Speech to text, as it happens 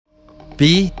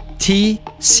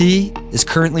BTC is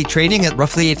currently trading at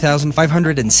roughly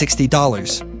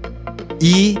 $8,560.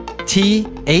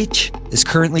 ETH is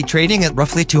currently trading at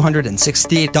roughly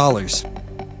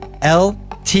 $268.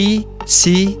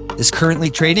 LTC is currently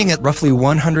trading at roughly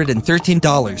 $113.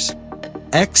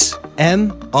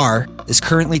 XMR is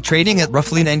currently trading at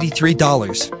roughly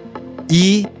 $93.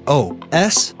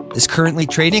 EOS is currently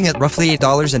trading at roughly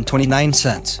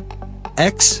 $8.29.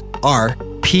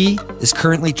 XRP is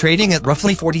currently trading at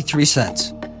roughly 43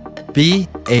 cents.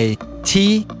 BAT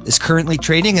is currently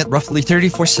trading at roughly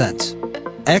 34 cents.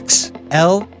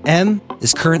 XLM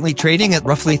is currently trading at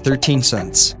roughly 13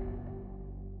 cents.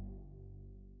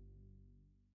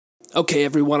 Okay,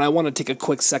 everyone, I want to take a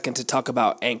quick second to talk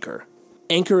about Anchor.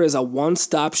 Anchor is a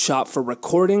one-stop shop for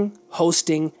recording,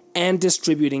 hosting, and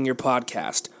distributing your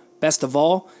podcast. Best of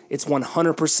all, it's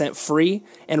 100% free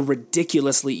and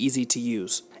ridiculously easy to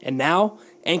use. And now,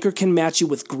 Anchor can match you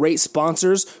with great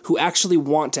sponsors who actually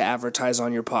want to advertise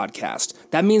on your podcast.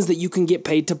 That means that you can get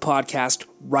paid to podcast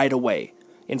right away.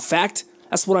 In fact,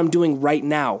 that's what I'm doing right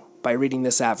now by reading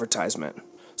this advertisement.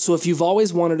 So if you've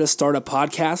always wanted to start a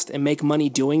podcast and make money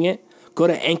doing it, go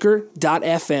to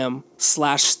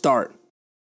anchor.fm/start.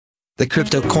 The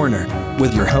Crypto Corner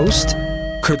with your host,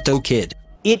 CryptoKid.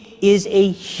 It is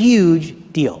a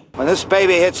huge deal. When this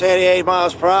baby hits 88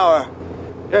 miles per hour,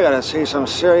 you're gonna see some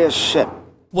serious shit.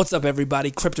 What's up,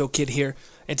 everybody? CryptoKid here,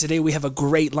 and today we have a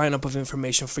great lineup of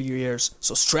information for your ears.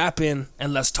 So strap in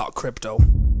and let's talk crypto.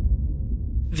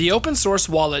 The open source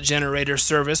wallet generator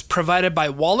service provided by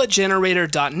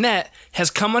walletgenerator.net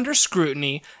has come under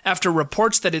scrutiny after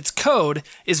reports that its code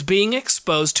is being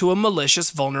exposed to a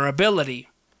malicious vulnerability.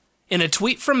 In a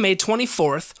tweet from May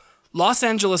 24th, Los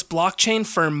Angeles blockchain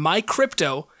firm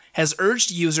MyCrypto has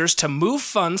urged users to move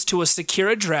funds to a secure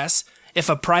address if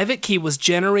a private key was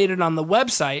generated on the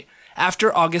website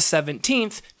after August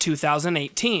 17th,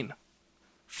 2018.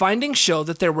 Findings show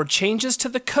that there were changes to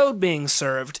the code being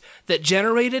served that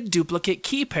generated duplicate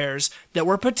key pairs that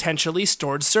were potentially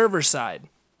stored server-side.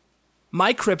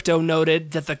 MyCrypto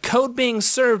noted that the code being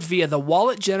served via the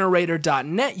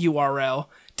walletgenerator.net URL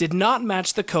did not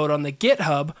match the code on the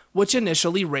GitHub, which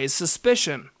initially raised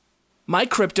suspicion.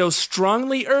 MyCrypto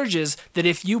strongly urges that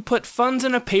if you put funds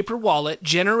in a paper wallet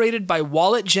generated by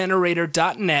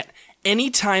walletgenerator.net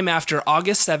anytime after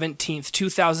August 17,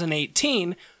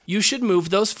 2018, you should move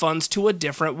those funds to a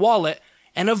different wallet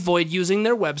and avoid using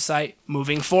their website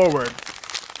moving forward.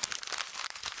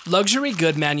 Luxury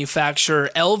good manufacturer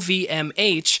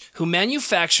LVMH, who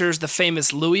manufactures the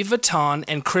famous Louis Vuitton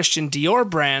and Christian Dior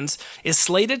brands, is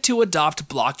slated to adopt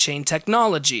blockchain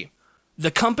technology. The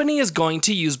company is going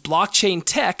to use blockchain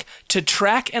tech to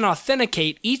track and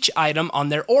authenticate each item on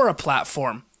their Aura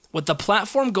platform, with the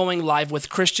platform going live with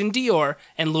Christian Dior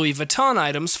and Louis Vuitton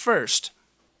items first.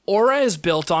 Aura is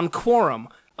built on Quorum,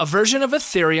 a version of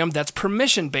Ethereum that's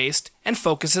permission-based and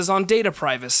focuses on data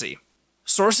privacy.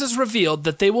 Sources revealed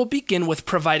that they will begin with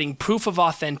providing proof of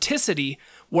authenticity,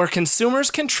 where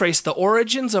consumers can trace the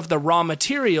origins of the raw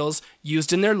materials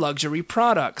used in their luxury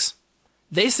products.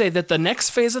 They say that the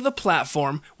next phase of the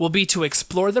platform will be to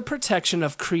explore the protection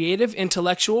of creative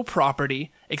intellectual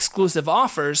property, exclusive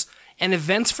offers, and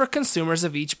events for consumers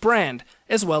of each brand,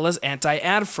 as well as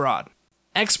anti-ad fraud.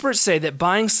 Experts say that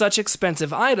buying such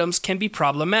expensive items can be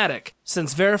problematic,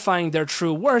 since verifying their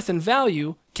true worth and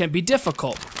value can be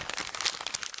difficult.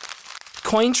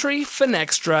 Cointree,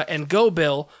 Finextra, and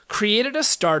GoBill created a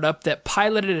startup that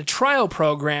piloted a trial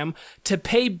program to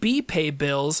pay BPay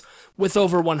bills with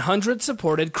over 100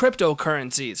 supported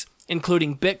cryptocurrencies,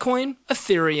 including Bitcoin,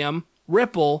 Ethereum,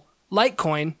 Ripple,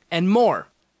 Litecoin, and more.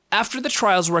 After the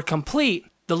trials were complete,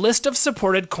 the list of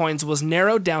supported coins was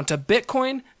narrowed down to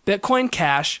Bitcoin, Bitcoin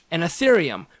Cash, and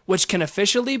Ethereum, which can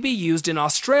officially be used in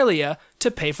Australia to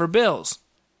pay for bills.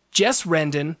 Jess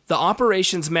Rendon, the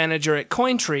operations manager at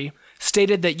Cointree,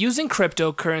 stated that using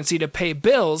cryptocurrency to pay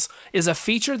bills is a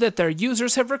feature that their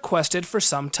users have requested for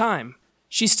some time.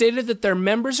 She stated that their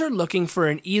members are looking for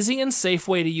an easy and safe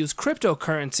way to use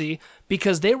cryptocurrency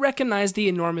because they recognize the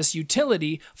enormous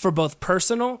utility for both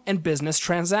personal and business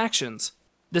transactions.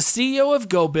 The CEO of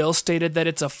GoBill stated that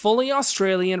it's a fully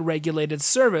Australian regulated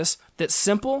service that's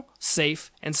simple,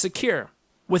 safe, and secure.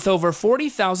 With over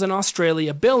 40,000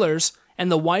 Australia billers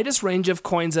and the widest range of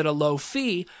coins at a low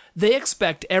fee, they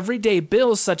expect everyday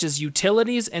bills such as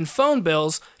utilities and phone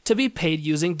bills to be paid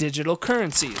using digital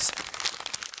currencies.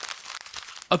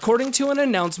 According to an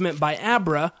announcement by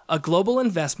Abra, a global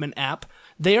investment app,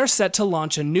 they are set to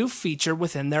launch a new feature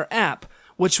within their app,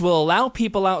 which will allow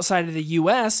people outside of the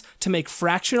US to make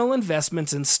fractional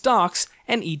investments in stocks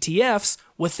and ETFs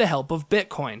with the help of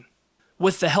Bitcoin.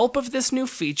 With the help of this new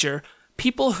feature,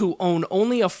 people who own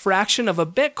only a fraction of a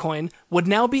Bitcoin would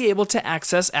now be able to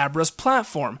access Abra's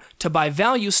platform to buy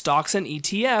value stocks and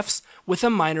ETFs with a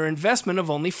minor investment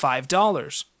of only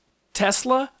 $5.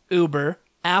 Tesla, Uber,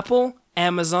 Apple,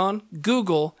 Amazon,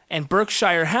 Google, and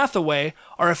Berkshire Hathaway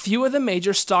are a few of the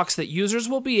major stocks that users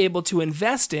will be able to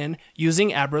invest in using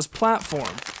Abra's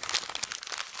platform.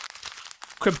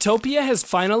 Cryptopia has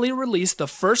finally released the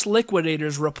first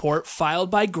liquidators report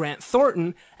filed by Grant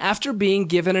Thornton after being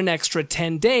given an extra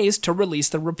 10 days to release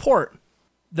the report.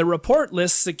 The report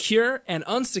lists secure and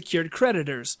unsecured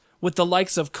creditors, with the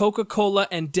likes of Coca-Cola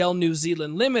and Dell New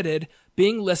Zealand Limited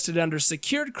being listed under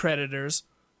secured creditors,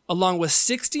 along with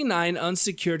 69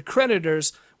 unsecured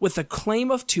creditors with a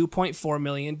claim of $2.4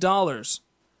 million.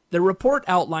 The report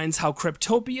outlines how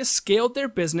Cryptopia scaled their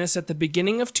business at the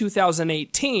beginning of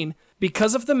 2018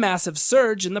 because of the massive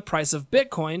surge in the price of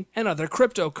Bitcoin and other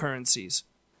cryptocurrencies.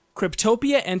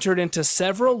 Cryptopia entered into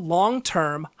several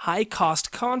long-term,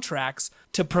 high-cost contracts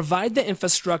to provide the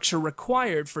infrastructure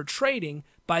required for trading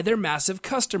by their massive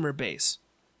customer base.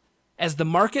 As the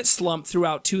market slumped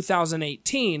throughout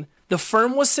 2018, the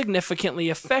firm was significantly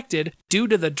affected due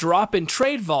to the drop in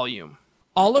trade volume.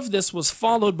 All of this was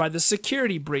followed by the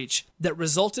security breach that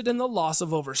resulted in the loss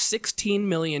of over $16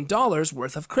 million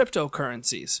worth of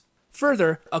cryptocurrencies.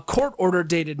 Further, a court order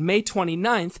dated May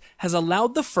 29th has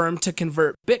allowed the firm to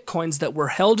convert Bitcoins that were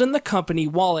held in the company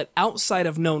wallet outside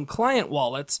of known client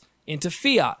wallets into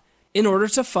fiat in order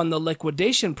to fund the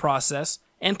liquidation process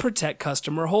and protect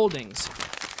customer holdings.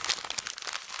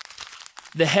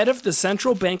 The head of the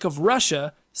Central Bank of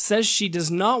Russia says she does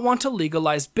not want to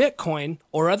legalize Bitcoin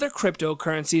or other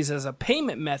cryptocurrencies as a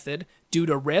payment method due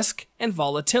to risk and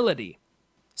volatility.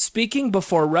 Speaking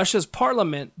before Russia's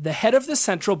parliament, the head of the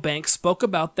central bank spoke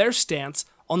about their stance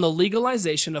on the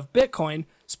legalization of Bitcoin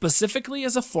specifically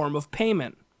as a form of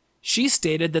payment. She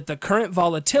stated that the current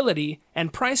volatility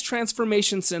and price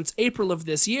transformation since April of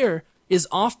this year is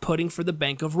off-putting for the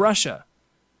Bank of Russia.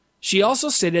 She also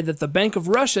stated that the Bank of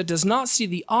Russia does not see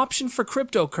the option for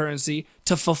cryptocurrency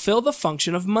to fulfill the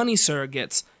function of money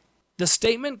surrogates. The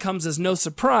statement comes as no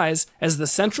surprise, as the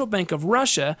Central Bank of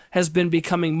Russia has been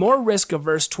becoming more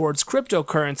risk-averse towards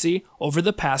cryptocurrency over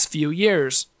the past few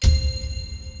years.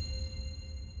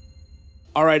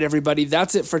 Alright everybody,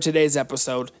 that's it for today's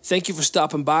episode. Thank you for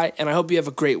stopping by, and I hope you have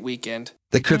a great weekend.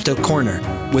 The Crypto Corner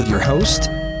with your host,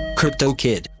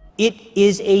 CryptoKid. It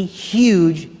is a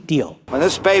huge deal. When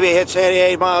this baby hits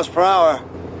 88 miles per hour,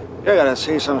 you're gonna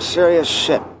see some serious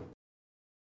shit.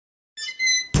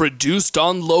 Produced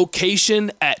on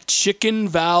location at Chicken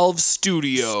Valve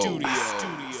Studio.